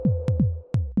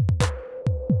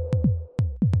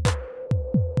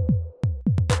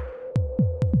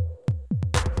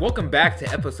Welcome back to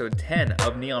episode 10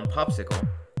 of Neon Popsicle.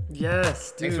 Yes,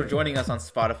 dude. Thanks for joining us on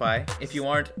Spotify. If you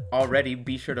aren't already,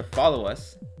 be sure to follow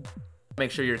us.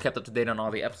 Make sure you're kept up to date on all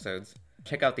the episodes.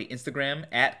 Check out the Instagram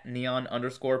at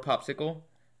neon_popsicle.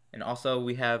 And also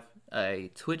we have a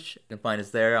Twitch. You can find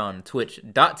us there on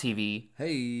twitch.tv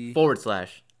Hey.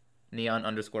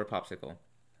 /neon_popsicle.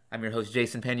 I'm your host,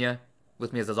 Jason Pena.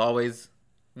 With me as always,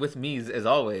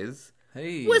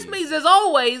 Hey. With me as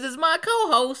always is my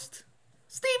co-host,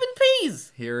 Stephen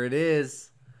Pease. Here it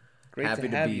is. Great Happy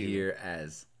to have be you. here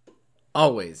as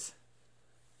always.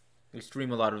 We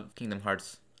stream a lot of Kingdom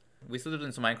Hearts. We still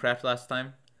did some Minecraft last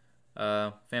time.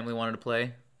 Family wanted to play.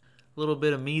 A little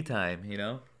bit of me time, you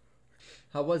know?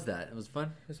 How was that? It was fun.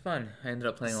 It was fun. I ended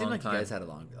up playing It a seemed long like time. you guys had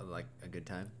a good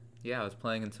time. Yeah, I was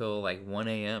playing until like 1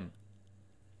 a.m.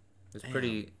 It was Damn.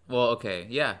 pretty... Well, okay.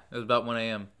 Yeah, it was about 1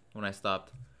 a.m. when I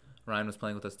stopped. Ryan was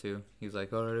playing with us too. He was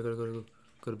like, alright, I gotta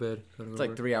go to bed. It's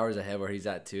like 3 hours ahead where he's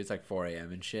at too. It's like 4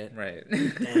 a.m. and shit. Right.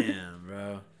 Damn,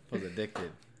 bro. I was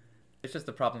addicted. It's just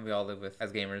the problem we all live with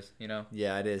as gamers, you know?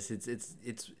 Yeah, it is.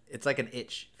 It's like an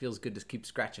itch. Feels good to keep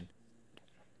scratching.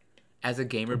 As a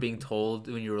gamer being told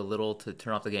when you were little to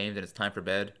turn off the games and it's time for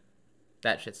bed,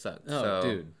 that shit sucks. Oh,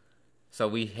 dude. So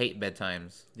we hate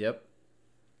bedtimes. Yep.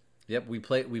 We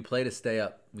play to stay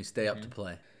up. We stay up to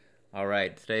play. All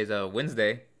right, today's a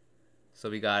Wednesday, so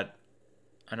we got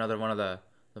another one of the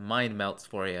mind melts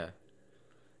for you.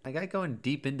 I got going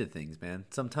deep into things, man.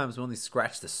 Sometimes we only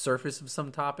scratch the surface of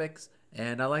some topics,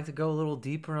 and I like to go a little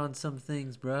deeper on some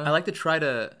things, bro. I like to try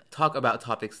to talk about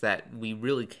topics that we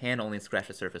really can only scratch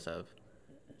the surface of,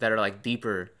 that are like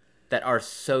deeper, that are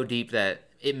so deep that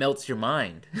it melts your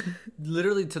mind.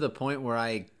 Literally to the point where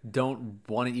I don't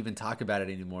want to even talk about it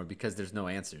anymore because there's no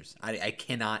answers. I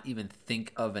cannot even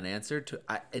think of an answer to.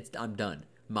 I'm done.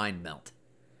 Mind melt.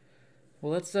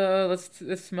 Well,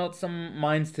 let's melt some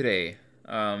minds today.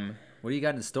 What do you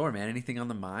got in store, man? Anything on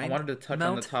the I mind? wanted to touch melt?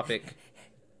 on the topic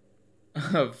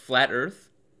of flat Earth.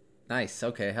 Nice.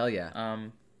 Okay. Hell yeah.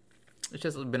 It's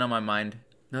just been on my mind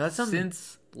No, that's something.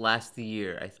 since last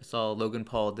year. I saw Logan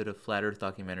Paul did a flat Earth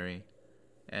documentary,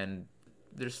 and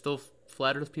there's still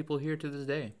flat Earth people here to this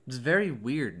day. It's very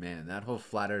weird, man. That whole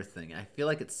flat Earth thing. I feel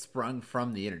like it sprung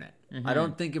from the internet. Mm-hmm. I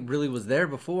don't think it really was there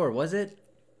before, was it?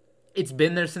 It's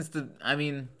been there since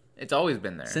it's always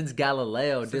been there. Since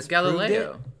Galileo Since disproved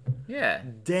Galileo. it? Yeah.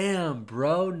 Damn,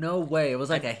 bro. No way. It was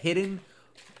like a hidden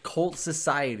cult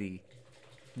society.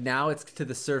 Now it's to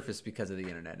the surface because of the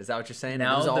internet. Is that what you're saying?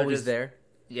 Now It was they're always just- there.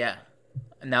 Yeah.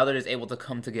 Now they're just able to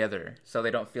come together, so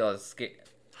they don't feel as scared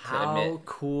to How admit.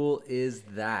 cool is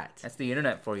that? That's the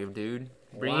internet for you, dude.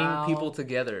 Bringing Wow. people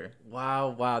together.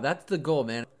 Wow. That's the goal,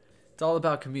 man. It's all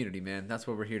about community, man. That's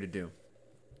what we're here to do.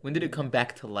 When did it come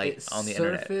back to light It on the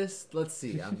internet? surfaced. Let's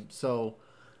see.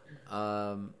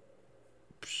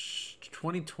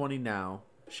 2020 now.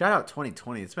 Shout out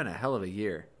 2020. It's been a hell of a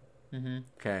year. Mm-hmm.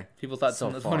 Okay. People thought So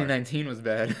far. 2019 was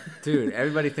bad. Dude,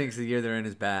 everybody thinks the year they're in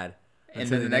is bad. And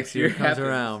Until then the next year comes happens.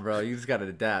 around, bro. You just gotta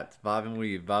adapt. Bob and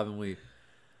weave.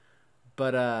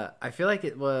 But I feel like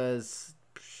it was,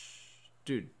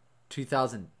 dude,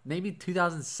 2000, maybe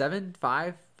 2007,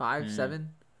 5, 7,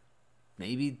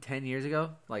 maybe 10 years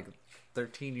ago, like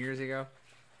 13 years ago.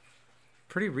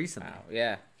 Pretty recently. Wow,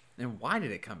 yeah. And why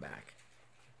did it come back?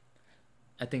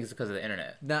 I think it's because of the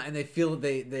internet. Now, and they feel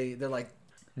they're like,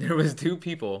 There was two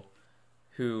people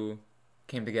who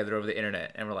came together over the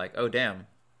internet and were like, oh, damn,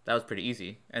 that was pretty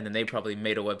easy. And then they probably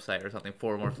made a website or something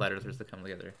for more flat earthers to come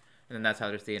together. And then that's how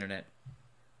just the internet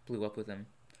blew up with them.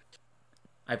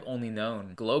 I've only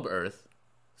known Globe Earth,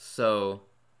 so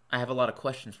I have a lot of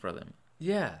questions for them.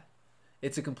 yeah,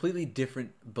 it's a completely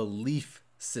different belief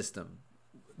system.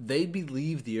 They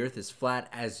believe the earth is flat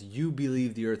as you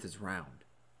believe the earth is round.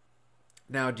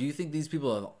 Now, do you think these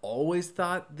people have always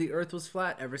thought the earth was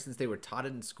flat ever since they were taught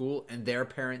it in school and their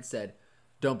parents said,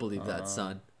 don't believe that,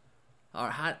 son? Or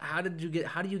how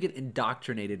do you get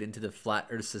indoctrinated into the flat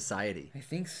earth society? I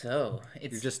think so.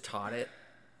 You're just taught it?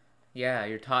 Yeah,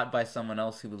 you're taught by someone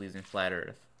else who believes in flat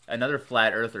earth. Another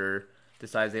flat earther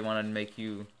decides they want to make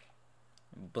you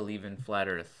believe in flat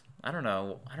earth. I don't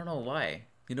know why.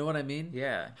 You know what I mean?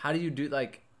 Yeah. How do you do,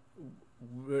 like,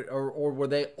 or were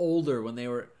they older when they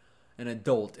were an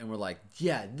adult and were like,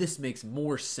 yeah, this makes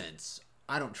more sense.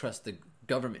 I don't trust the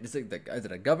government. Is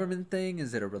it a government thing?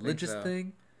 Is it a religious so.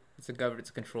 thing? It's a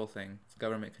control thing. It's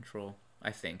government control.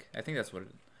 I think that's what it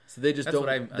is. So they just That's don't. what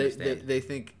I they understand. they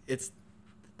think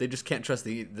they just can't trust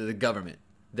the government.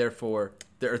 Therefore,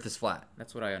 the Earth is flat.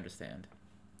 That's what I understand.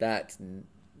 That's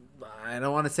I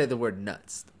don't want to say the word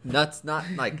nuts. Nuts, not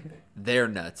like they're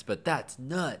nuts, but that's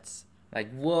nuts.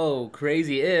 Like, whoa,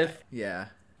 crazy if. Yeah.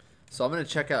 So I'm gonna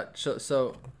check out.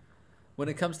 So when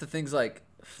it comes to things like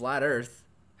flat Earth,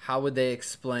 how would they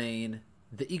explain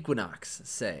the equinox?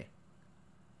 Say,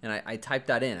 and I typed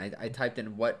that in. I typed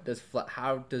in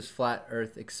how does flat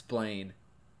Earth explain?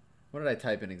 What did I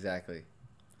type in exactly?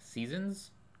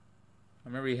 Seasons? I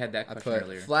remember you had that I question put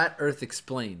earlier. flat Earth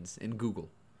explains in Google.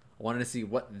 I wanted to see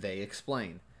what they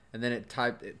explain, and then it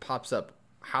pops up.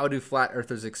 How do flat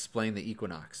earthers explain the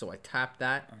equinox? So I tapped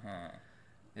that,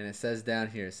 and it says down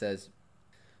here. It says,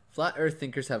 flat Earth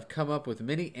thinkers have come up with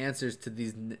many answers to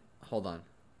these. Hold on.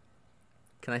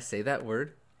 Can I say that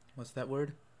word? What's that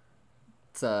word?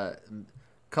 It's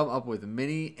come up with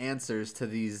many answers to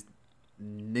these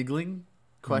niggling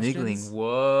questions. Niggling.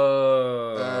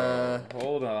 Whoa.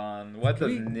 Hold on. What does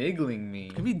we- niggling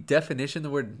mean? Can we definition the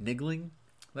word niggling?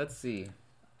 Let's see.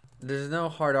 There's no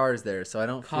hard R's there, so I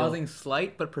don't Causing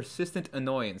slight but persistent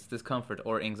annoyance, discomfort,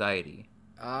 or anxiety.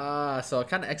 So a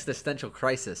kind of existential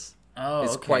crisis. Oh,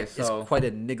 It's okay. it's quite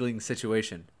a niggling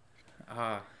situation.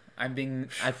 I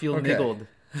feel Okay. niggled.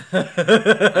 I'm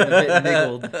a bit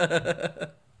niggled.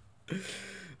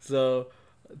 So,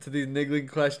 to these niggling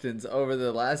questions over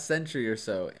the last century or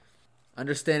so,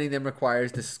 understanding them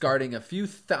requires discarding a few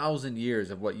thousand years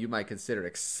of what you might consider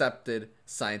accepted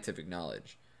scientific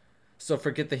knowledge. So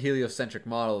forget the heliocentric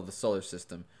model of the solar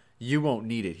system. You won't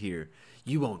need it here.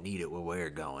 You won't need it where we're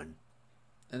going.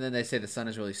 And then they say the sun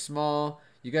is really small.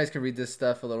 You guys can read this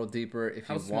stuff a little deeper if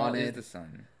How you small want is it. the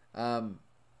sun?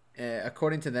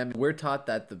 According to them, we're taught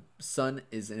that the sun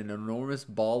is an enormous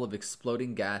ball of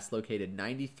exploding gas located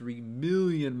 93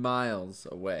 million miles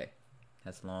away.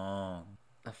 That's long.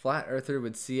 A flat earther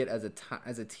would see it as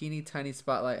a teeny tiny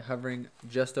spotlight hovering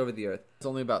just over the Earth. It's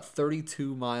only about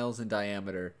 32 miles in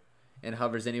diameter and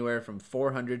hovers anywhere from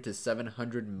 400 to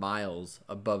 700 miles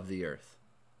above the Earth,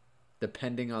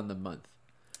 depending on the month.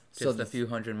 Just a few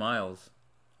hundred miles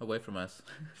away from us.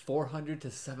 400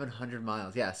 to 700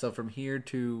 miles. Yeah, so from here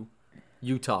to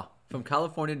Utah. From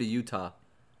California to Utah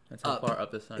That's how far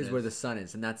up the sun is where the sun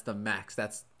is, and that's the max.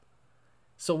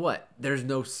 So what? There's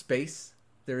no space?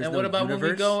 There is And no what about universe?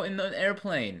 when we go in an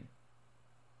airplane?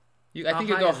 I How think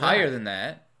you high go is higher that? than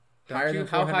that. Don't Higher you? than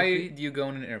How 400 high feet? do you go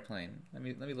in an airplane? Let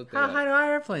me look that How up. high do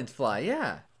our airplanes fly?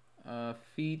 Yeah.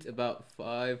 Feet about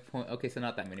 5 point. Okay, so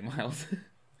not that many miles.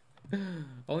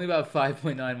 Only about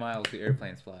 5.9 miles do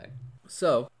airplanes fly.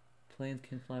 So, Planes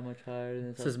can fly much higher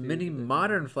than it says many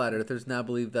modern flat earthers now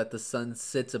believe that the sun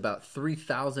sits about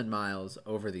 3,000 miles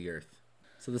over the Earth.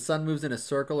 So the sun moves in a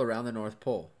circle around the North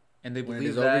Pole. And they When it believe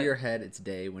is that. over your head, it's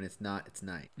day. When it's not, it's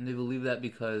night. And they believe that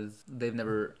because they've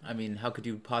never. I mean, how could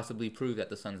you possibly prove that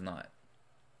the sun's not?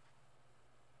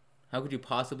 How could you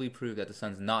possibly prove that the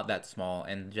sun's not that small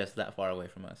and just that far away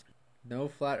from us? No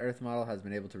flat Earth model has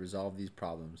been able to resolve these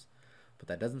problems, but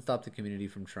that doesn't stop the community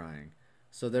from trying.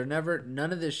 So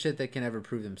none of this shit they can ever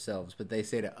prove themselves, but they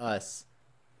say to us,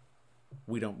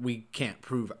 we can't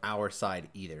prove our side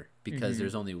either because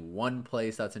there's only one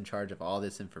place that's in charge of all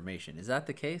this information. Is that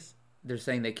the case? They're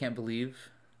saying they can't believe.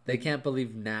 They can't believe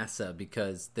NASA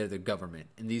because they're the government,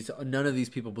 and none of these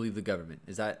people believe the government.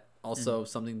 Is that also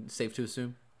something safe to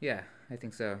assume? Yeah, I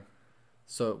think so.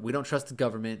 So we don't trust the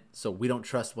government, so we don't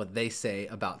trust what they say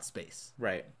about space.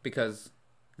 Right, because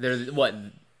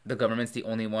the government's the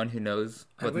only one who knows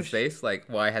what's in space. Like,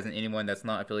 why hasn't anyone that's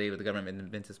not affiliated with the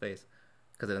government been to space?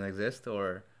 Because it doesn't exist,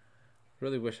 or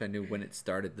Really wish I knew when it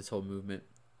started, this whole movement.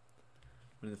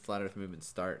 When did the flat Earth movement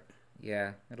start?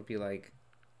 yeah, it'll be like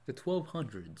the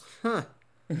 1200s. Huh.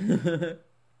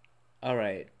 All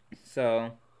right,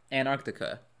 so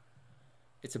Antarctica.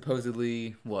 It's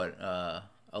supposedly a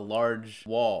large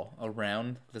wall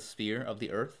around the sphere of the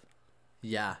Earth.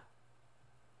 Yeah.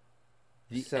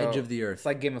 The So, edge of the It's Earth.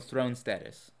 like Game of Thrones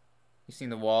status. You seen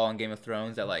the wall on Game of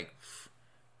Thrones? That like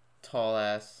tall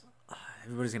ass.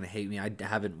 Everybody's gonna hate me. I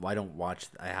haven't watched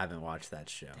that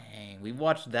show. Dang, we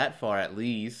watched that far at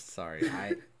least. Sorry.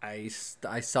 I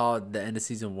saw the end of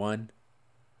season 1.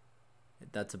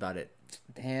 That's about it.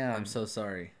 Damn. I'm so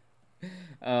sorry.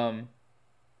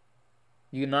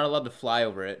 You're not allowed to fly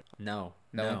over it. No.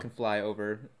 No one can fly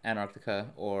over Antarctica,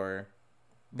 or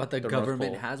But the North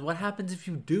government Pole. has. What happens if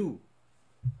you do?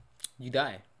 you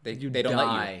die. They You don't let you.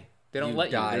 die. They don't You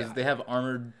let die. you. They have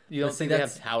armored. You don't But see, think they have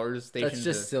that's- towers stationed? That's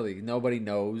just to- silly. Nobody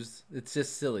knows. It's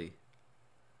just silly.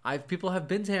 People have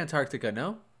been to Antarctica,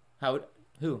 no? How? Who?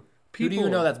 Who do People. you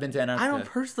know that's been to I Antarctica? don't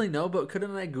personally know, but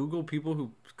couldn't I Google people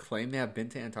who claim they have been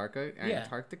to Antarctica? Yeah.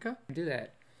 Antarctica? do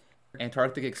that.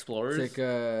 Antarctic explorers. It's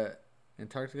like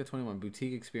Antarctica 21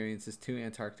 boutique experiences to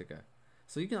Antarctica.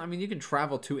 So you can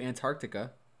travel to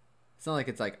Antarctica. It's not like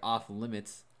it's like off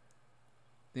limits.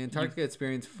 The Antarctica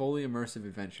experience fully immersive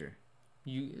adventure.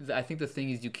 I think the thing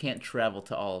is you can't travel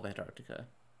to all of Antarctica.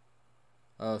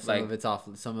 Oh, Like- of it's off.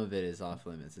 Some of it is off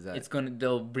limits. Is that? It's gonna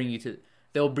they'll bring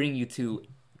you to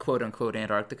quote unquote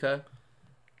Antarctica,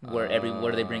 where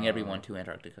they bring everyone to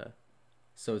Antarctica.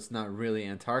 So it's not really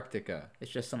Antarctica.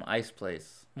 It's just some ice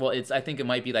place. Well, I think it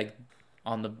might be like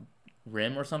on the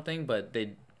rim or something, but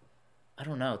I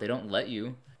don't know. They don't let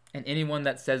you. And anyone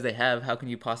that says they have, how can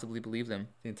you possibly believe them?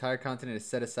 The entire continent is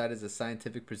set aside as a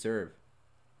scientific preserve.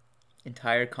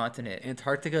 Entire continent.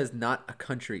 Antarctica is not a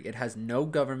country. It has no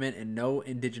government and no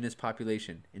indigenous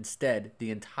population. Instead,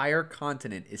 the entire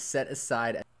continent is set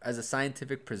aside as a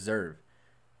scientific preserve.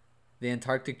 The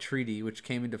Antarctic Treaty, which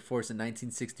came into force in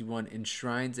 1961,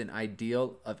 enshrines an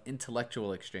ideal of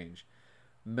intellectual exchange.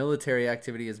 Military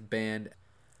activity is banned.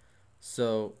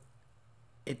 So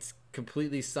it's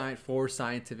completely for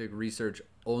scientific research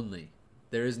only.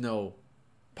 There is no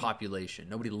population.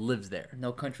 Nobody lives there.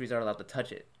 No countries are allowed to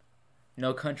touch it.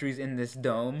 No countries in this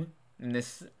dome, in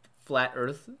this flat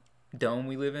Earth dome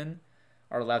we live in,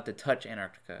 are allowed to touch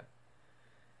Antarctica.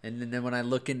 And then when I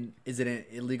look in, is it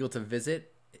illegal to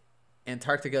visit?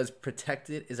 Antarctica is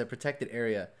a protected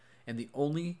area and the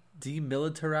only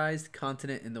demilitarized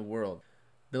continent in the world.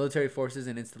 Military forces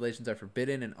and installations are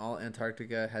forbidden, and all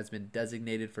Antarctica has been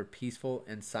designated for peaceful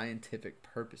and scientific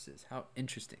purposes. How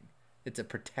interesting. It's a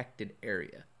protected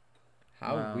area.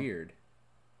 How Wow. weird.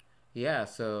 Yeah,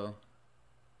 so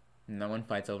no one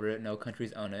fights over it. No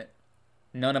countries own it.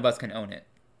 None of us can own it.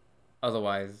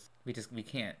 Otherwise, we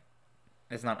can't.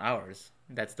 It's not ours.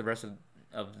 That's the rest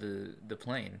of the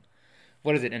plane.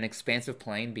 What is it? An expansive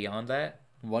plane beyond that?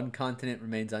 One continent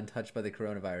remains untouched by the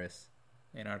coronavirus.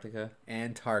 Antarctica.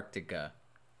 Antarctica.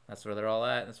 That's where they're all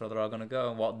at. That's where they're all gonna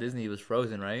go. Walt Disney was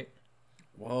frozen, right?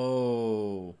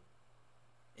 Whoa.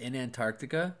 In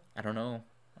Antarctica? I don't know.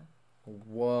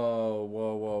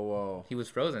 Whoa. He was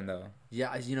frozen though.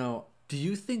 Yeah, do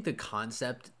you think the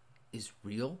concept is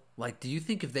real? Like, do you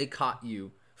think if they caught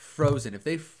you frozen, if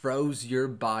they froze your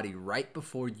body right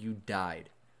before you died,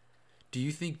 do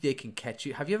you think they can catch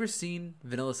you? Have you ever seen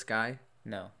Vanilla Sky?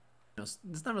 No. No,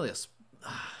 it's not really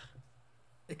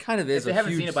it kind of is. If they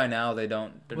haven't seen it by now, they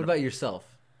don't. What about yourself?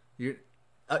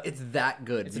 It's that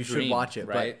good. It's a You should dream, watch it,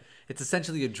 right? But it's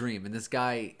essentially a dream, and this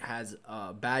guy has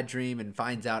a bad dream and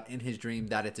finds out in his dream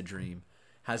that it's a dream,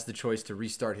 has the choice to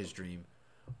restart his dream,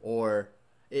 or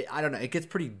I don't know. It gets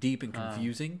pretty deep and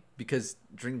confusing because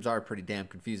dreams are pretty damn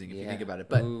confusing if you think about it.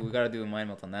 But we gotta do a mind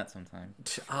melt on that sometime.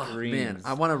 man, Dreams.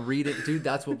 I want to read it, dude.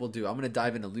 That's what we'll do. I'm gonna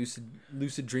dive into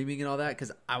lucid dreaming and all that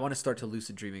because I want to start to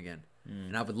lucid dream again,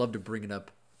 and I would love to bring it up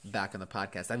back on the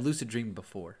podcast. I've lucid dreamed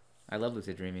before. I love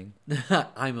lucid dreaming.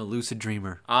 I'm a lucid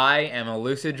dreamer. I am a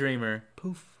lucid dreamer.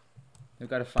 Poof. We've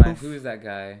got to find who is that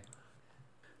guy.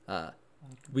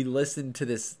 We listened to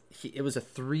this. It was a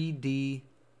 3D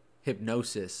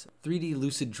hypnosis, 3D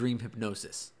lucid dream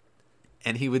hypnosis,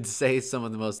 and he would say some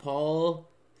of the most. Paul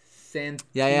Santisi.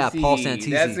 Yeah, Paul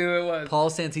Santisi. That's who it was. Paul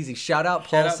Santisi. Shout out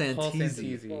Paul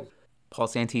Santisi. Paul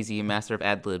Santisi, master of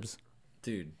ad libs.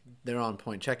 Dude, they're on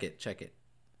point. Check it.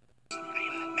 I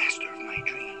am the master of my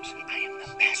dreams. I am the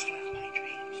master of my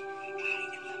dreams. I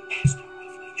am the master of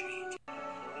my dreams.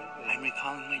 I'm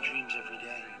recalling my dreams every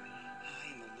day. I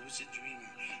am a lucid dreamer.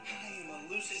 I am a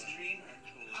lucid dreamer.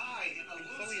 I'm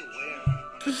fully aware.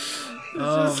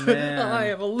 Oh man. I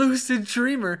am a lucid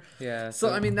dreamer. Yeah. So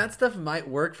I mean, that stuff might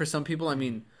work for some people. I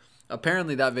mean,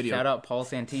 apparently that video. shout out Paul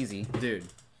Santisi. Dude,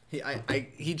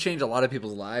 he changed a lot of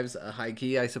people's lives. High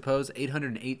key, I suppose.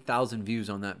 808,000 views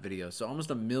on that video, so almost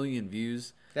 1 million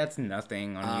views. That's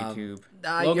nothing on YouTube.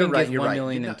 you're Logan right, gets you're 1 right.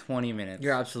 million You're in not- 20 minutes.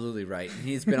 You're absolutely right.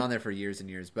 He's been on there for years and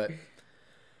years, but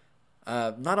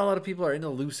not a lot of people are into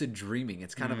lucid dreaming.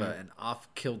 It's kind of an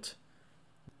off-kilt.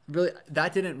 Really,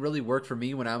 that didn't really work for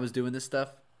me when I was doing this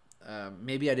stuff.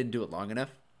 Maybe I didn't do it long enough.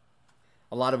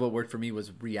 A lot of what worked for me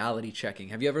was reality checking.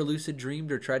 Have you ever lucid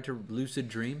dreamed or tried to lucid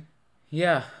dream?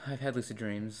 Yeah, I've had lucid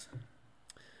dreams.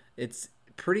 It's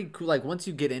pretty cool. Like, once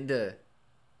you get into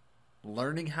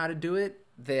learning how to do it,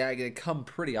 they come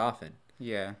pretty often.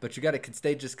 Yeah. But you got to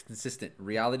stay just consistent.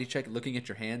 Reality check, looking at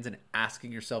your hands and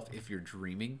asking yourself if you're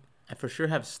dreaming. I for sure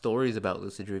have stories about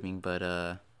lucid dreaming, but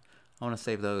I want to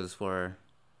save those for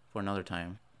another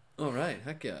time. All right,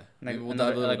 heck yeah. Like, Maybe we'll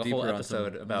another, dive a little like a whole deeper on some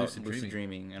episode about lucid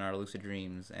dreaming and our lucid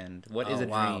dreams and what is Oh, a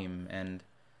wow. dream and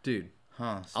Dude,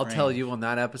 I'll I'll tell you on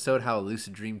that episode how a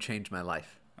lucid dream changed my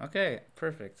life. Okay,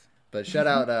 perfect. But shout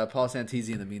out Paul Santisi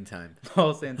in the meantime.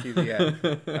 Paul Santisi,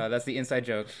 yeah. That's the inside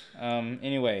joke.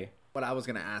 Anyway, What I was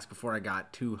going to ask before I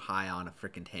got too high on a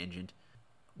freaking tangent,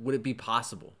 would it be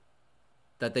possible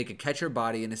that they could catch your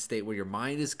body in a state where your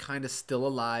mind is kind of still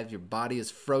alive, your body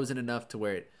is frozen enough to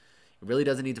where It really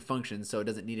doesn't need to function, so it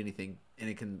doesn't need anything, and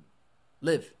it can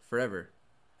live forever.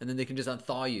 And then they can just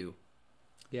unthaw you.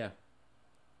 Yeah.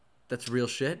 That's real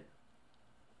shit.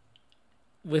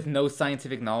 With no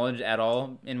scientific knowledge at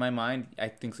all in my mind, I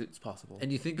think it's possible.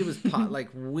 And you think it was like,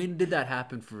 when did that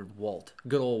happen for Walt?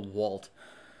 Good old Walt.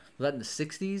 Was that in the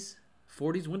 60s?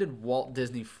 40s? When did Walt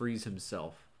Disney freeze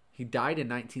himself? He died in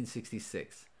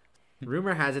 1966.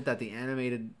 Rumor has it that the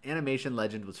animation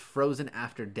legend was frozen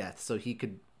after death so he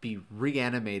could be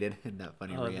reanimated. Isn't that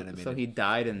funny? Reanimated. So he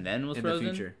died and then was frozen?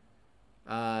 In the future.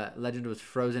 Legend was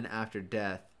frozen after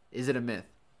death. Is it a myth?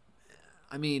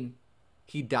 I mean,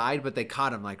 he died, but they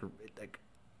caught him. Like,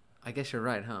 I guess you're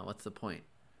right, huh? What's the point?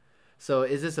 So,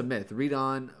 is this a myth? Read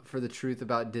on for the truth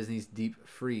about Disney's deep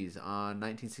freeze. On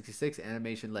 1966,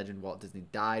 animation legend Walt Disney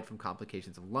died from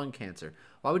complications of lung cancer.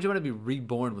 Why would you want to be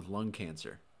reborn with lung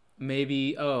cancer?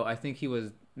 Maybe, I think he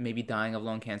was maybe dying of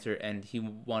lung cancer and he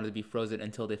wanted to be frozen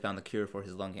until they found the cure for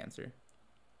his lung cancer.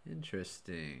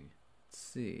 Interesting. Let's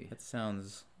see. That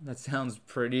sounds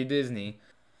pretty Disney.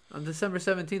 On December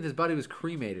 17th, his body was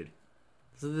cremated.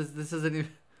 So this isn't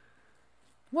even...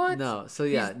 What? No, so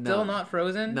yeah, He's still not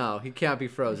frozen? No, he can't be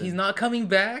frozen. He's not coming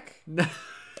back? No.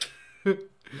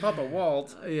 Papa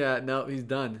Walt. Yeah, no, he's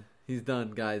done. He's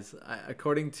done, guys.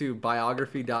 According to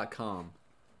biography.com,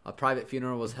 a private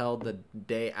funeral was held the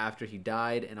day after he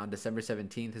died, and on December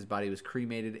 17th, his body was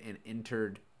cremated and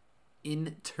interred,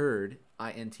 interred,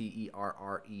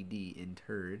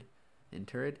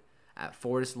 at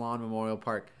Forest Lawn Memorial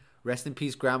Park. Rest in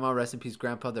peace, Grandma. Rest in peace,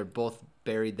 Grandpa. They're both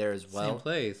buried there as well. Same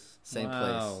place. Same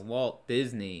wow. place. Walt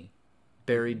Disney.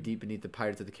 Buried deep beneath the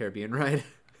Pirates of the Caribbean ride.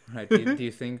 Right. Do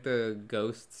you think the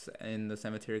ghosts in the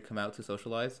cemetery come out to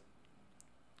socialize?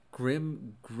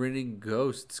 Grim, grinning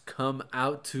ghosts come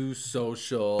out to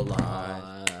socialize.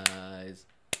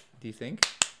 Do you think?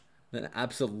 Then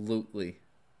absolutely.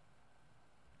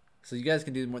 So you guys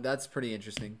can do more. That's pretty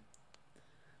interesting.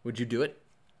 Would you do it?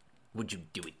 Would you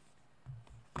do it?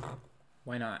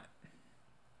 Why not?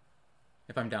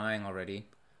 If I'm dying already.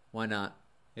 Why not?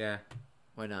 Yeah.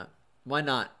 Why not? Why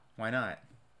not? Why not?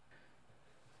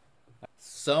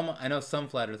 I know some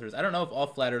flat earthers. I don't know if all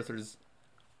flat earthers,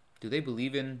 do they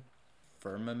believe in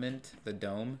firmament, the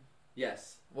dome?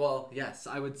 Yes. Well, yes,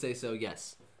 I would say so,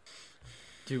 yes.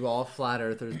 Do all flat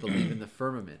earthers believe in the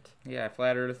firmament? Yeah,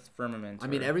 flat earth, firmament. I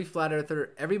mean, every flat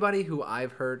earther, everybody who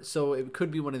I've heard, so it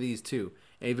could be one of these too.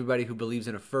 Everybody who believes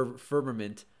in a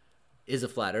firmament is a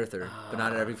flat earther, but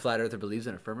not every flat earther believes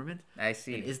in a firmament. I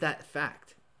see. And is that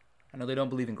fact? I know they don't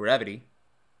believe in gravity.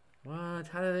 What?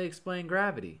 How do they explain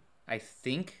gravity? I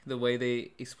think the way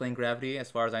they explain gravity,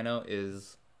 as far as I know,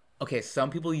 is... Okay,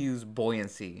 some people use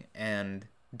buoyancy and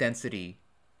density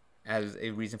as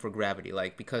a reason for gravity.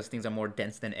 Like, because things are more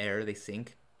dense than air, they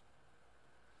sink.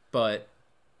 But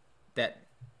that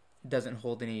doesn't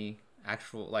hold any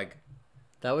actual, like...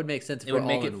 That would make sense if it we're would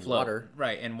make all it in float. water.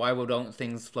 Right, and why don't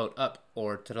things float up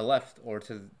or to the left or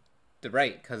to the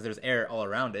right? Because there's air all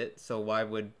around it, so why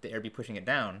would the air be pushing it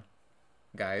down,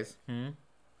 guys?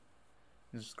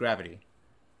 It's gravity.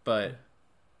 But,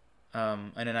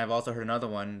 and then I've also heard another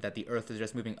one that the Earth is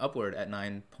just moving upward at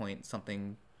 9 point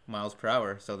something miles per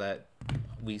hour, so that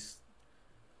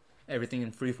everything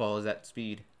in free fall is at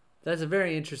speed. That's a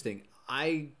very interesting.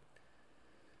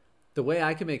 The way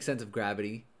I can make sense of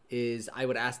gravity is I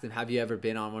would ask them, have you ever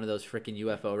been on one of those freaking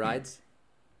UFO rides?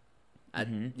 At,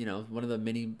 one of the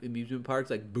mini amusement parks,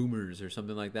 like Boomers or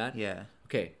something like that? Yeah.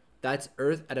 Okay, that's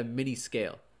Earth at a mini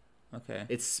scale. Okay.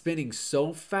 It's spinning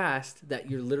so fast that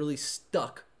you're literally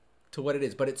stuck to what it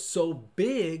is. But it's so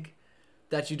big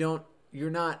that you're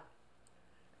not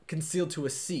concealed to a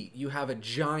seat. You have a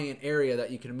giant area that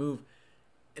you can move.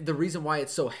 The reason why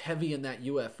it's so heavy in that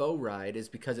UFO ride is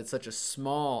because it's such a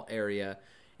small area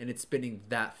and it's spinning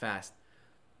that fast.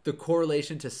 The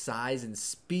correlation to size and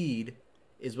speed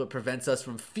is what prevents us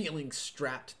from feeling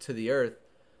strapped to the earth,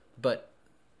 but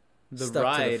the stuck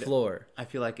ride, to the floor. I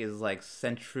feel like is like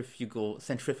centrifugal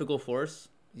force.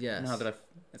 Yes. You know how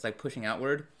it's like pushing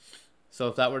outward. So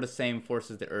if that were the same force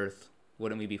as the Earth,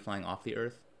 wouldn't we be flying off the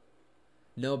Earth?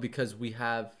 No, because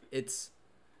it's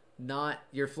not,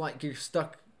 you're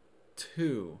stuck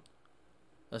to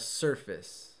a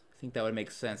surface. I think that would make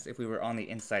sense if we were on the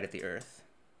inside of the Earth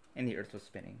and the Earth was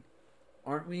spinning.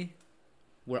 Aren't we?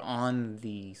 We're on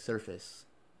the surface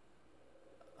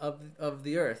of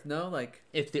the Earth, no? Like,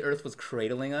 if the Earth was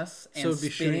cradling us and so it'd be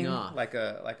spinning shooting off like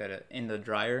a in the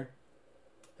dryer,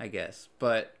 I guess.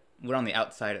 But we're on the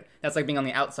outside. That's like being on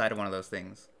the outside of one of those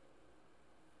things.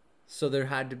 So there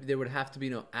would have to be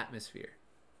no atmosphere.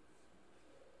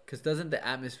 Because doesn't the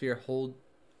atmosphere hold,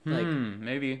 like...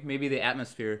 Maybe the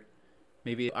atmosphere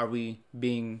Maybe are we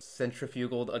being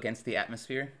centrifuged against the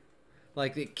atmosphere?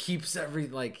 Like it keeps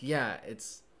yeah,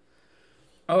 it's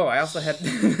Oh, I also had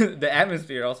the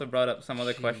atmosphere also brought up some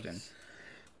other question.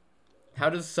 How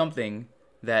does something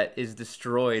that is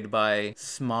destroyed by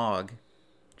smog,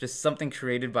 just something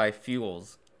created by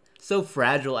fuels, so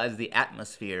fragile as the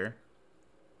atmosphere,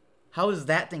 how is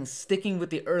that thing sticking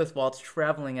with the Earth while it's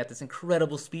traveling at this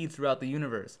incredible speed throughout the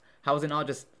universe? How is it not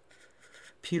just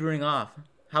petering off?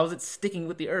 How is it sticking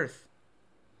with the Earth?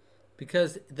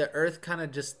 because the Earth kind of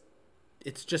just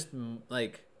it's just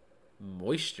like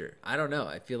moisture. I don't know.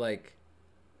 I feel like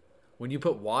when you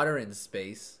put water in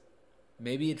space,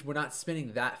 maybe we're not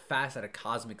spinning that fast at a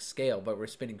cosmic scale, but we're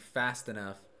spinning fast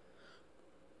enough.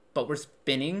 But we're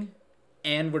spinning,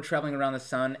 and we're traveling around the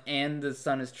sun, and the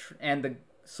sun is and the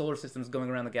solar system is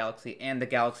going around the galaxy, and the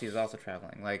galaxy is also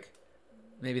traveling. Like,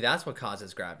 Maybe that's what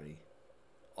causes gravity.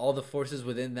 All the forces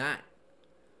within that.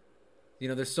 You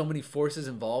know, there's so many forces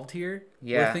involved here.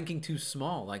 Yeah. We're thinking too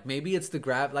small. Like maybe it's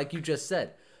the like you just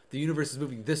said, the universe is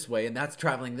moving this way and that's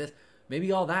traveling this.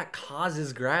 Maybe all that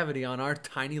causes gravity on our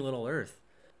tiny little Earth.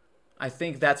 I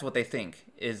think that's what they think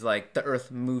is like the Earth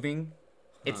moving.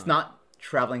 It's not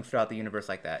traveling throughout the universe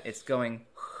like that. It's going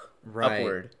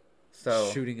upward. So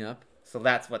shooting up. So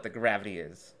that's what the gravity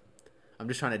is. I'm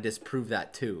just trying to disprove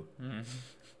that too.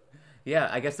 Yeah,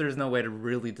 I guess there's no way to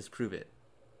really disprove it.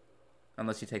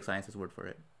 Unless you take science's word for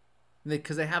it.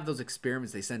 Because they have those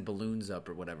experiments, they send balloons up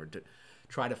or whatever to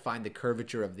try to find the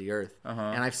curvature of the Earth.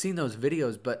 And I've seen those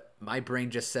videos, but my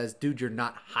brain just says, dude, you're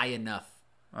not high enough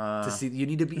to see. You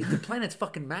need to be. The planet's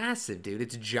fucking massive, dude.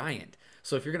 It's giant.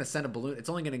 So if you're going to send a balloon, it's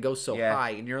only going to go so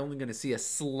high, and you're only going to see a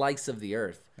slice of the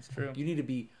Earth. That's true. You need to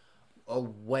be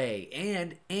away.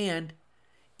 And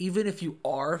even if you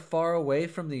are far away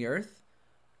from the Earth,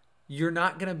 you're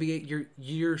not going to be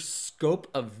your scope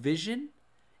of vision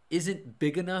isn't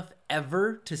big enough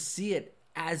ever to see it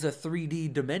as a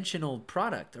 3D dimensional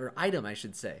product or item, I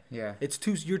should say. Yeah.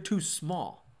 You're too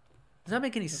small. Does that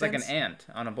make any sense? It's like an ant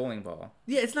on a bowling ball.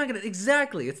 Yeah, it's not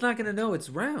gonna know it's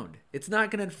round. It's not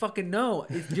gonna fucking know.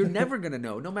 You're never gonna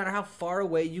know. No matter how far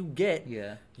away you get,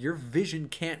 your vision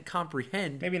can't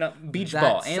comprehend. Maybe not beach that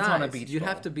ball. size. Ants on a beach You ball.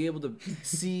 have to be able to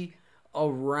see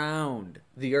around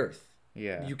the Earth.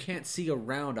 Yeah. You can't see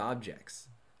around objects.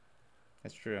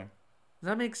 That's true. Does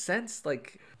that make sense?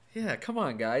 Like, yeah, come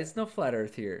on, guys. No flat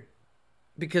Earth here.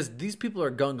 Because these people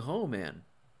are gung-ho, man.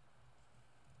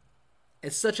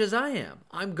 As such as I am.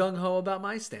 I'm gung-ho about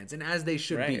my stance. And as they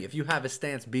should Right. be. If you have a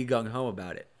stance, be gung-ho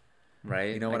about it.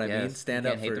 Right. You know what I mean? guess. Stand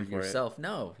You up can't hate for them yourself.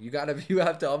 No, you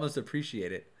have to almost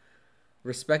appreciate it.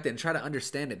 Respect it and try to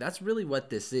understand it. That's really what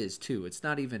this is, too. It's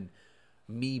not even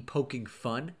me poking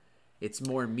fun. It's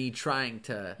more me trying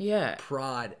to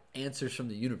prod answers from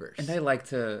the universe. And I like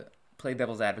to play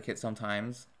devil's advocate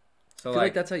sometimes. So I feel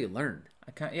like that's how you learn.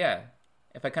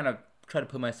 If I kind of try to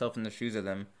put myself in the shoes of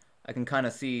them, I can kind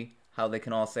of see how they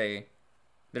can all say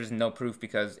there's no proof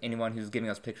because anyone who's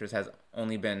giving us pictures has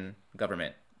only been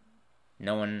government.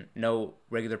 No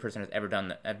regular person has ever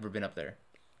been up there.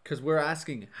 Because we're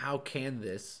asking, how can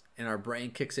this? And our brain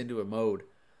kicks into a mode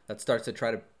that starts to try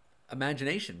to...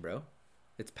 Imagination, bro.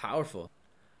 It's powerful.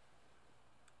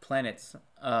 Planets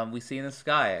we see in the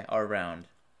sky are round.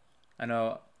 I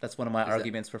know that's one of my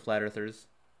arguments for flat earthers.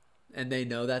 And they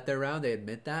know that they're round? They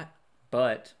admit that?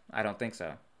 But I don't think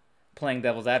so. Playing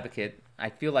devil's advocate,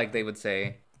 I feel like they would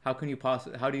say, how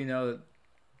do you know...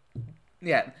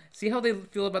 Yeah, see how they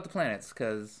feel about the planets,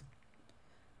 because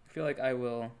I feel like I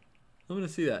will... I'm going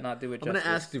to see that. Not do it I'm going to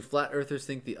justice. ask, do flat earthers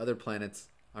think the other planets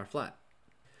are flat?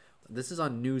 This is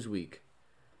on Newsweek.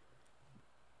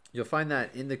 You'll find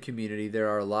that in the community there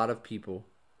are a lot of people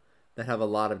that have a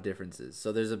lot of differences.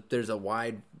 So there's a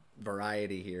wide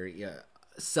variety here,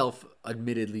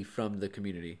 self-admittedly from the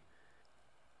community.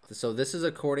 So this is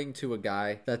according to a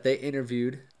guy that they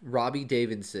interviewed, Robbie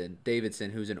Davidson,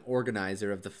 who's an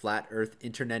organizer of the Flat Earth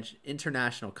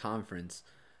International Conference,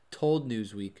 told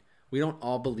Newsweek, "We don't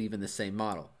all believe in the same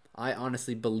model. I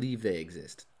honestly believe they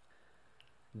exist."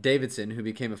 Davidson, who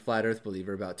became a flat Earth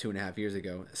believer about 2.5 years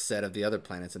ago, said of the other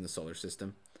planets in the solar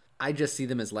system, "I just see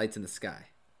them as lights in the sky."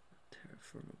 Terra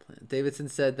firma planet. Davidson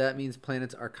said that means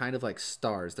planets are kind of like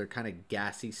stars. They're kind of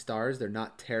gassy stars. They're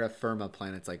not terra firma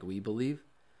planets like we believe,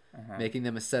 making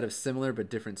them a set of similar but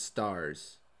different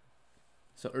stars.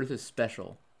 So Earth is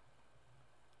special.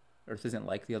 Earth isn't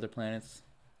like the other planets.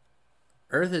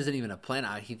 Earth isn't even a planet.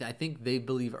 I think they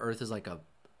believe Earth is like a...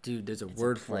 Dude, there's a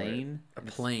word for it. A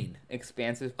plane.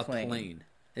 Expansive plane. A plane.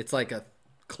 It's like a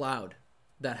cloud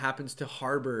that happens to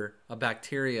harbor a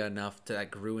bacteria enough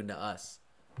that grew into us.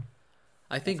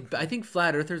 I think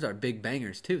flat earthers are big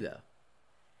bangers too, though.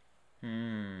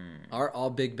 Are all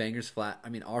Big Bangers flat? I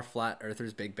mean, are flat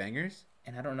earthers Big Bangers?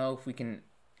 And I don't know if we can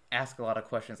ask a lot of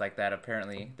questions like that.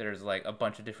 Apparently, there's like a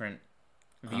bunch of different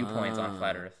viewpoints on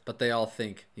flat Earth. But they all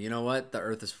think, you know what? The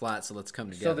Earth is flat, so let's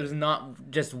come together. So there's not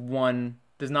just one.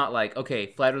 There's not like, okay,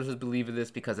 flat earthers believe in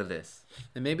this because of this.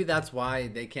 And maybe that's why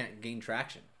they can't gain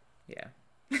traction. Yeah.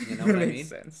 You know what I mean? Makes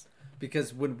sense.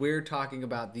 Because when we're talking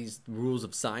about these rules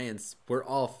of science, we're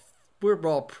all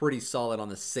pretty solid on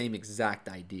the same exact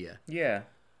idea. Yeah.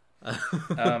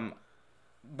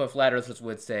 But flat earthers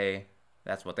would say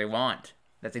that's what they want.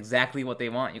 That's exactly what they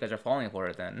want. You guys are falling for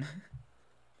it then.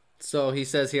 So he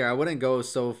says here, I wouldn't go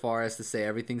so far as to say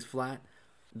everything's flat.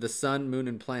 The sun, moon,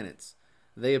 and planets.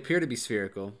 They appear to be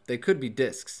spherical. They could be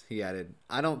discs, he added.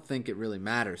 I don't think it really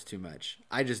matters too much.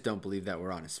 I just don't believe that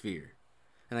we're on a sphere.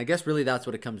 And I guess really that's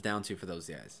what it comes down to for those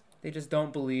guys. They just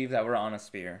don't believe that we're on a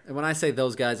sphere. And when I say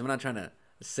those guys, I'm not trying to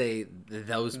say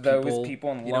those Those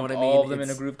people and you know lump what I mean? all of them in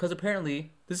a group because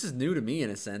apparently This is new to me in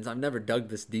a sense. I've never dug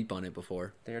this deep on it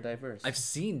before. they're diverse. I've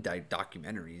seen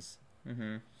documentaries,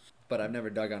 but I've never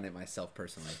dug on it myself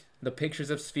personally. The pictures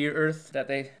of sphere Earth that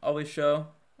they always show,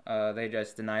 they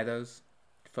just deny those.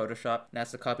 Photoshop.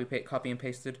 NASA copy and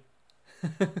pasted.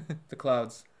 The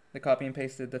clouds. They copy and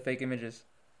pasted the fake images.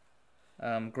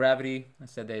 Gravity. I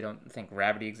said they don't think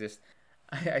gravity exists.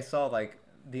 I saw like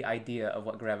the idea of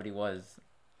what gravity was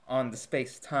on the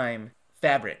space-time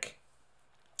fabric.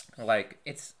 Like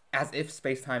it's as if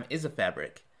space-time is a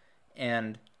fabric,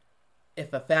 and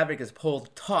if a fabric is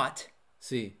pulled taut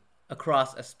See,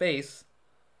 across a space,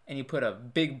 and you put a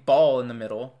big ball in the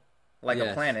middle, like a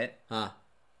Yes. planet,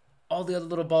 all the other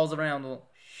little balls around will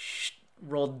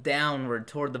roll downward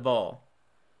toward the ball.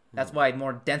 That's why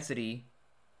more density,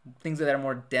 things that are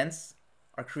more dense,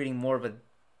 are creating more of a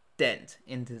dent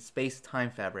into space-time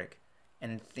fabric,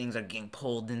 and things are getting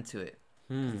pulled into it.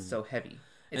 It's so heavy.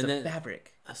 It's And a then-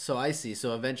 fabric. so I see.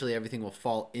 So eventually everything will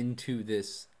fall into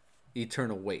this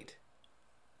eternal weight.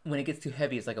 When it gets too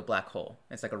heavy, it's like a black hole.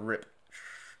 It's like a rip.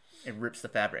 It rips the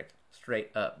fabric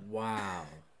straight up. Wow.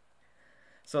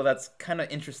 So that's kind of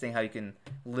interesting how you can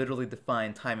literally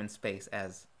define time and space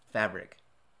as fabric.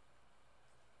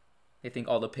 They think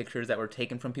all the pictures that were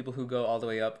taken from people who go all the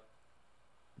way up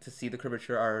to see the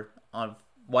curvature are on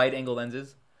wide angle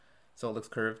lenses, so it looks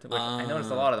curved, which I noticed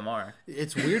a lot of them are.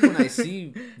 It's weird when I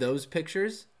see those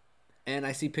pictures and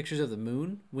I see pictures of the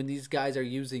moon when these guys are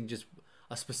using just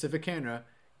a specific camera,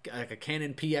 like a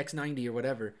Canon PX90 or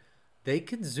whatever. They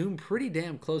can zoom pretty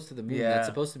damn close to the moon. Yeah. That's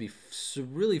supposed to be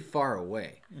really far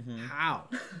away. How?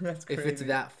 That's If it's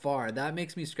that far, that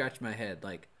makes me scratch my head.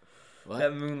 Like, what?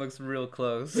 That moon looks real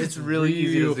close. It's really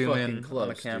easy to real zoom fucking in on a close,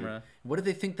 dude. camera. What do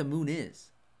they think the moon is?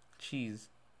 Cheese.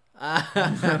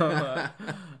 I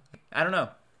don't know.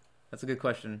 That's a good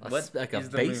question. What like a is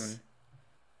the base?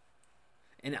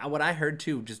 moon? And what I heard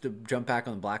too, just to jump back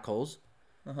on black holes,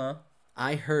 Uh-huh.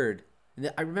 I heard,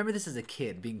 and I remember this as a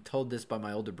kid being told this by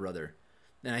my older brother.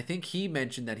 And I think he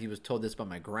mentioned that he was told this by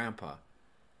my grandpa,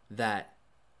 that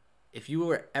if you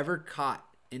were ever caught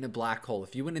in a black hole,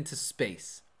 if you went into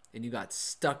space and you got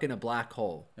stuck in a black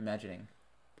hole, Imagining.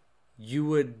 you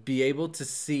would be able to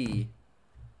see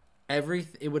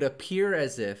it would appear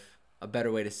as if, a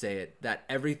better way to say it, that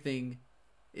everything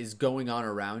is going on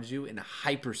around you in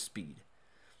hyperspeed.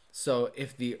 So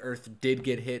if the Earth did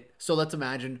get hit, so let's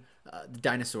imagine the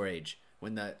dinosaur age,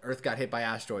 when the Earth got hit by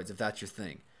asteroids, if that's your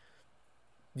thing.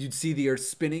 You'd see the Earth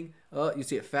spinning. Oh, you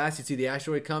see it fast. You'd see the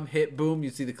asteroid come, hit, boom.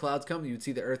 You'd see the clouds come. You'd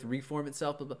see the Earth reform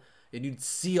itself. Blah, blah, and you'd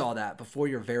see all that before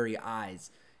your very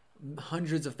eyes.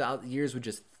 Hundreds of years would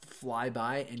just fly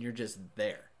by, and you're just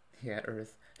there. Yeah,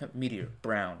 Earth. Meteor.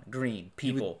 Brown. Green.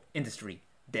 People. Industry.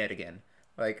 Dead again.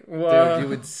 Like, whoa. Dude, you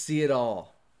would see it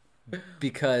all.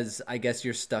 Because I guess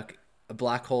you're stuck. A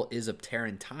black hole is a tear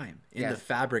in time. In Yes. the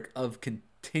fabric of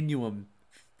continuum.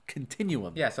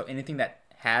 Yeah, so anything that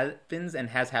happens and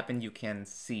has happened, you can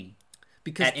see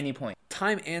Because at any point.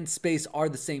 time and space are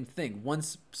the same thing.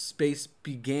 Once space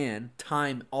began,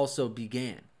 time also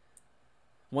began.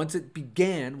 Once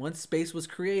space was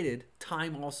created,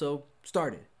 time also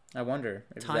started. I wonder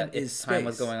if Time if is time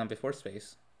was space. going on before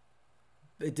space.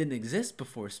 It didn't exist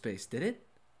before space, did it?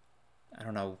 I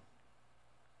don't know.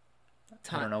 I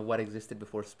Time. don't know what existed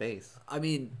before space. I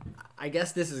mean, I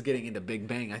guess this is getting into Big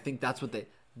Bang. I think that's what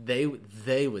they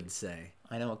would say.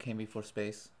 I know what came before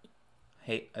space.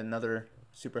 Hey, another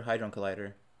Super Hadron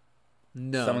Collider.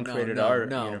 No, Someone no, created no, our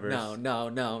no, universe. No,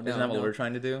 Isn't that what we're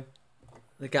trying to do?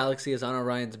 The galaxy is on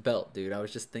Orion's belt, dude. I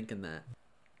was just thinking that.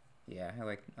 Yeah, I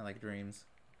like dreams.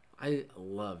 I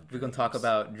love. We're gonna talk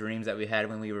about dreams that we had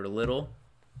when we were little.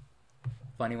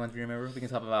 funny ones we remember. We can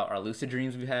talk about our lucid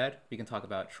dreams we've had. We can talk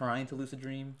about trying to lucid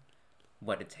dream,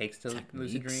 what it takes to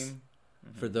lucid Techniques. dream.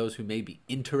 For those who may be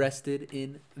interested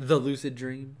in the lucid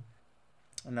dream.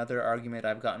 Another argument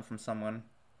I've gotten from someone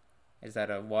is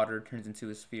that water turns into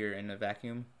a sphere in a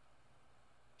vacuum.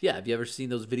 Yeah, have you ever seen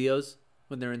those videos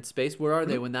when they're in space? Where are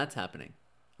they when that's happening?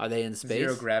 Are they in space?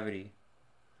 Zero gravity.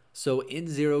 So in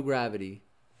zero gravity.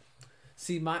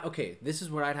 See, this is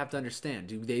where I'd have to understand.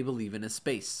 Do they believe in a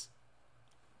space?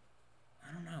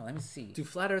 I don't know. Let me see. Do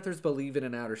flat earthers believe in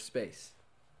an outer space?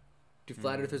 Do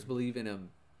flat earthers believe in a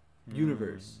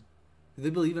universe? Do they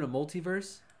believe in a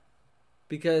multiverse?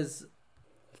 Because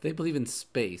if they believe in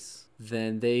space,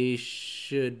 then they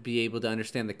should be able to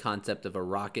understand the concept of a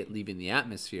rocket leaving the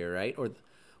atmosphere, right? Or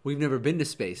we've never been to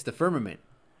space, the firmament.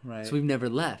 Right. So we've never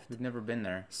left. We've never been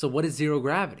there. So what is zero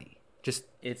gravity?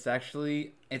 It's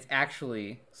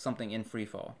actually something in free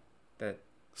fall.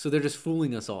 So they're just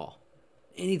fooling us all.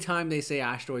 Anytime they say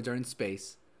asteroids are in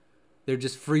space, they're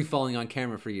just free falling on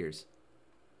camera for years.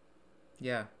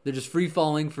 Yeah. They're just free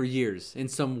falling for years in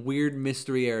some weird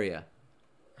mystery area.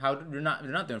 How they're not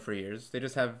doing it for years. They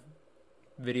just have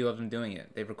video of them doing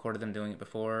it. They've recorded them doing it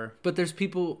before. But there's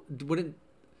people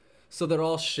so they're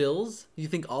all shills? You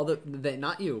think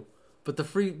not you, but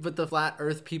the flat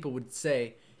earth people would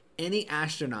say any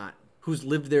astronaut who's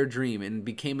lived their dream and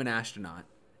became an astronaut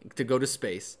to go to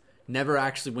space never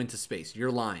actually went to space.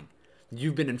 You're lying.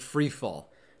 You've been in free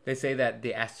fall. They say that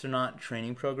the astronaut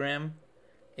training program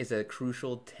is a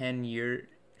crucial 10-year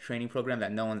training program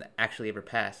that no one's actually ever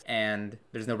passed, and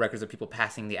there's no records of people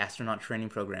passing the astronaut training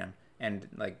program. And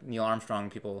like Neil Armstrong,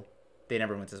 people, they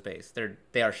never went to space.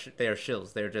 They are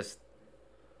shills. They're just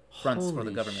fronts for the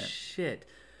Holy government. Shit.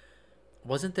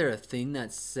 Wasn't there a thing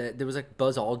that said there was like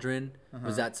Buzz Aldrin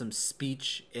was at some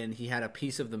speech and he had a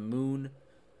piece of the moon,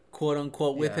 quote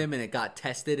unquote, with Yeah. him, and it got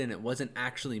tested and it wasn't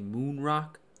actually moon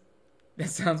rock? That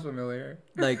sounds familiar.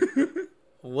 Like,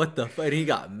 what the fuck? He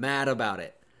got mad about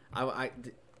it.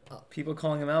 People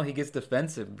calling him out, he gets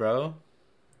defensive, bro.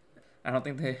 I don't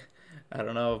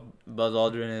know. Buzz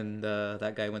Aldrin and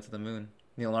that guy went to the moon.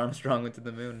 Neil Armstrong went to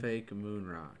the moon. Fake moon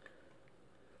rock.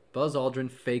 Buzz Aldrin,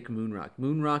 fake moon rock.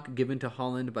 Moon rock given to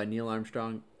Holland by Neil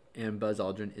Armstrong and Buzz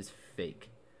Aldrin is fake.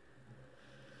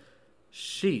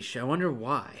 Sheesh, I wonder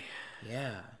why.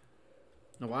 Yeah.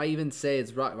 Why even say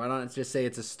it's rock? Why not just say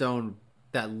it's a stone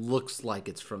that looks like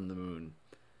it's from the moon?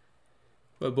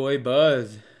 But boy,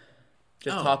 Buzz.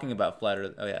 Just Oh. talking about flat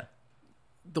Earth. Oh, yeah.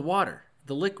 The water,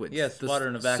 the liquids. Yes, water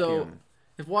in a vacuum. So,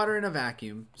 if water in a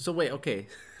vacuum, so wait, okay.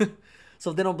 So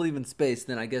if they don't believe in space,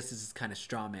 then I guess this is kind of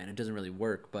straw man. It doesn't really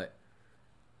work. But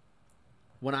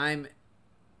when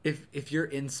if you're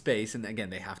in space, and again,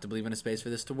 they have to believe in a space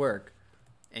for this to work,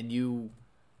 and you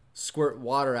squirt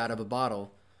water out of a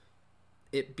bottle,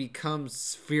 it becomes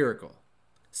spherical.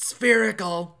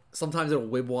 Spherical! Sometimes it'll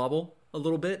wib wobble a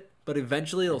little bit, but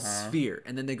eventually it'll sphere,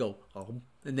 and then they go, oh,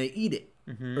 and they eat it,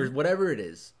 or whatever it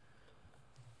is.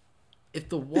 If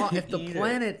the Eat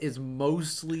planet is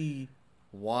mostly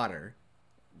water,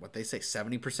 what they say,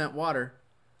 70% water,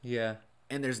 Yeah.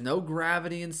 and there's no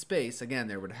gravity in space, again,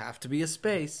 there would have to be a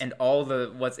space. And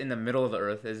what's in the middle of the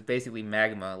Earth is basically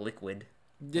magma, liquid.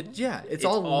 It's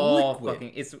all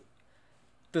liquid. It's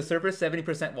the surface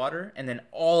 70% water, and then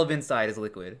all of inside is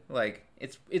liquid. Like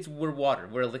we're water.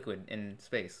 We're a liquid in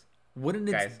space. Wouldn't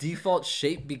its Guys. default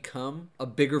shape become a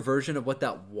bigger version of what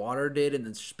that water did in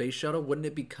the space shuttle? Wouldn't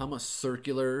it become a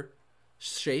circular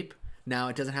shape? Now,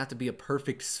 it doesn't have to be a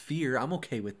perfect sphere. I'm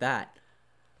okay with that.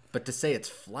 But to say it's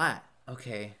flat.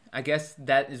 Okay, I guess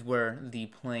that is where the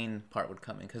plane part would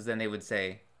come in, because then they would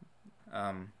say,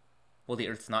 well, the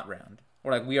Earth's not round.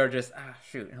 Or like, we are just,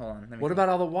 shoot, hold on. What about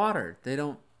all the water? They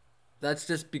don't... That's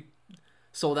just...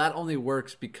 So that only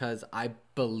works because I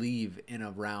believe in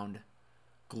a round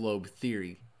globe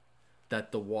theory.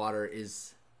 That the water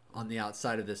is on the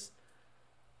outside of this...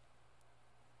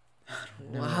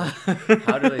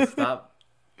 How do they stop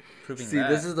proving See, that?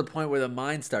 this is the point where the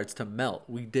mind starts to melt.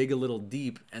 We dig a little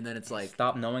deep, and then it's like...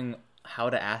 Stop knowing how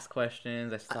to ask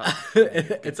questions. I stop.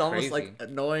 it's almost crazy. like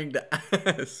annoying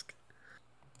to ask.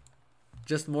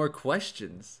 Just more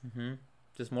questions.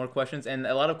 Just more questions, and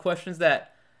a lot of questions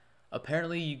that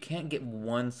apparently you can't get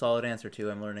one solid answer to.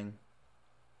 I'm learning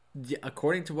Yeah,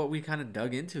 according to what we kind of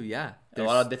dug into, yeah. a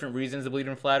lot of different reasons to believe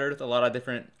in flat Earth. A lot of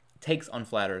different takes on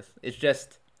flat Earth. It's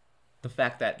just the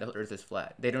fact that the Earth is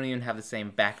flat. They don't even have the same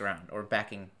background or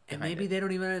backing. And behind maybe it. they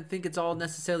don't even think it's all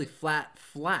necessarily flat.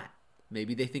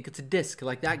 Maybe they think it's a disc,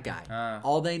 like that guy.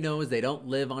 All they know is they don't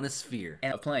live on a sphere.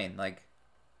 And a plane, like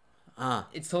A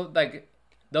it's so like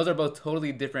those are both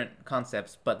totally different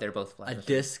concepts, but they're both flat.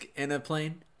 disc and a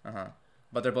plane.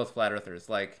 but they're both flat earthers.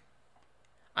 Like,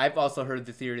 I've also heard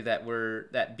the theory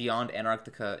that beyond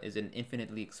Antarctica is an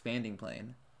infinitely expanding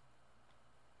plane.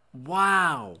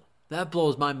 Wow, that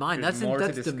blows my mind. There's more to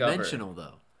That's discover. dimensional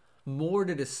though. More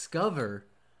to discover.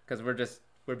 Because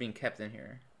we're being kept in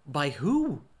here. By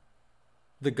who?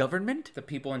 The government? The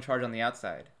people in charge on the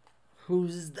outside.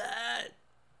 Who's that?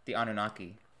 The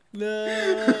Anunnaki. No.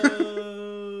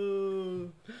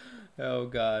 Oh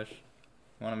gosh.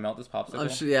 Want to melt this popsicle? I'm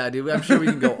sure, yeah, dude. I'm sure we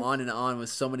can go on and on with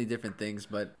so many different things,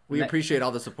 but we appreciate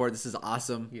all the support. This is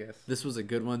awesome. Yes. This was a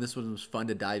good one. This one was fun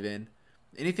to dive in.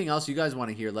 Anything else you guys want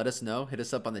to hear, let us know. Hit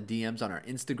us up on the DMs on our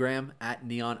Instagram at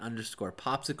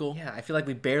neon_popsicle. Yeah, I feel like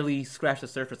we barely scratched the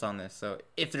surface on this. So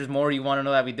if there's more you want to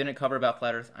know that we didn't cover about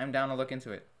flat Earth, I'm down to look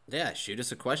into it. Yeah, shoot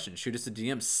us a question. Shoot us a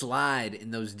DM. Slide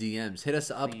in those DMs. Hit us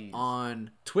up Please.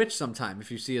 on Twitch sometime. If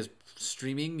you see us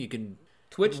streaming, you can...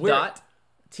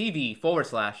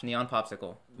 Twitch.tv/Neon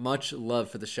Popsicle. Much love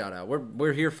for the shout out.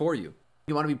 We're here for you.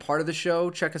 You want to be part of the show?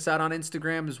 Check us out on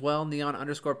Instagram as well,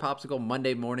 neon_popsicle.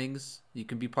 Monday mornings, you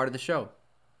can be part of the show.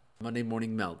 Monday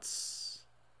morning melts.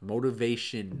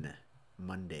 Motivation.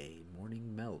 Monday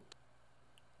morning melt.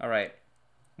 All right.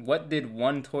 What did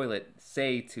one toilet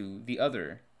say to the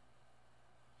other?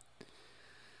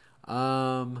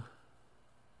 What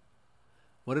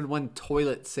did one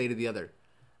toilet say to the other?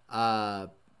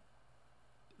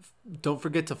 Don't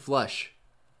forget to flush.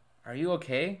 Are you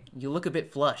okay? You look a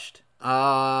bit flushed. Hey.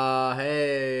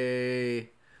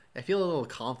 I feel a little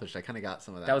accomplished. I kind of got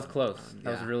some of that. That was one. close. That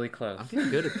Yeah. was really close. I'm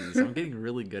getting good at these. I'm getting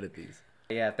really good at these.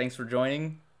 Yeah, thanks for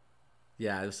joining.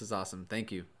 Yeah, this is awesome.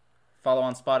 Thank you. Follow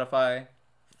on Spotify.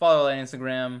 Follow that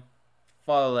Instagram.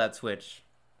 Follow that Twitch.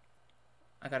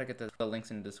 I gotta get the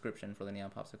links in the description for the Neon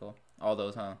Popsicle. All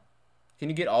those, huh? Can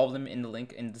you get all of them in the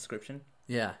link in the description?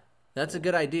 Yeah, that's a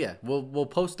good idea. We'll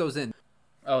post those in.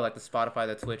 Oh, like the Spotify,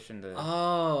 the Twitch, and the...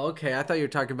 Oh, okay. I thought you were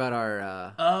talking about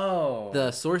our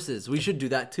the sources. We should do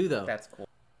that too, though. That's cool.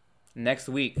 Next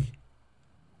week,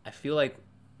 I feel like...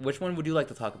 Which one would you like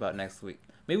to talk about next week?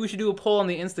 Maybe we should do a poll on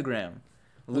the Instagram.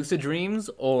 Lucid Dreams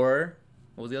or...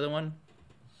 What was the other one?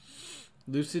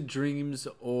 Lucid Dreams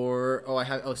or...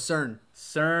 CERN.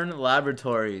 CERN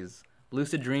Laboratories.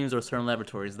 Lucid Dreams or CERN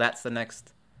Laboratories. That's the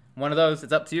next one of those.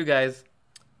 It's up to you guys.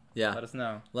 Yeah. Let us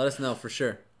know. Let us know for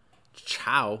sure.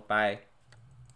 Ciao. Bye.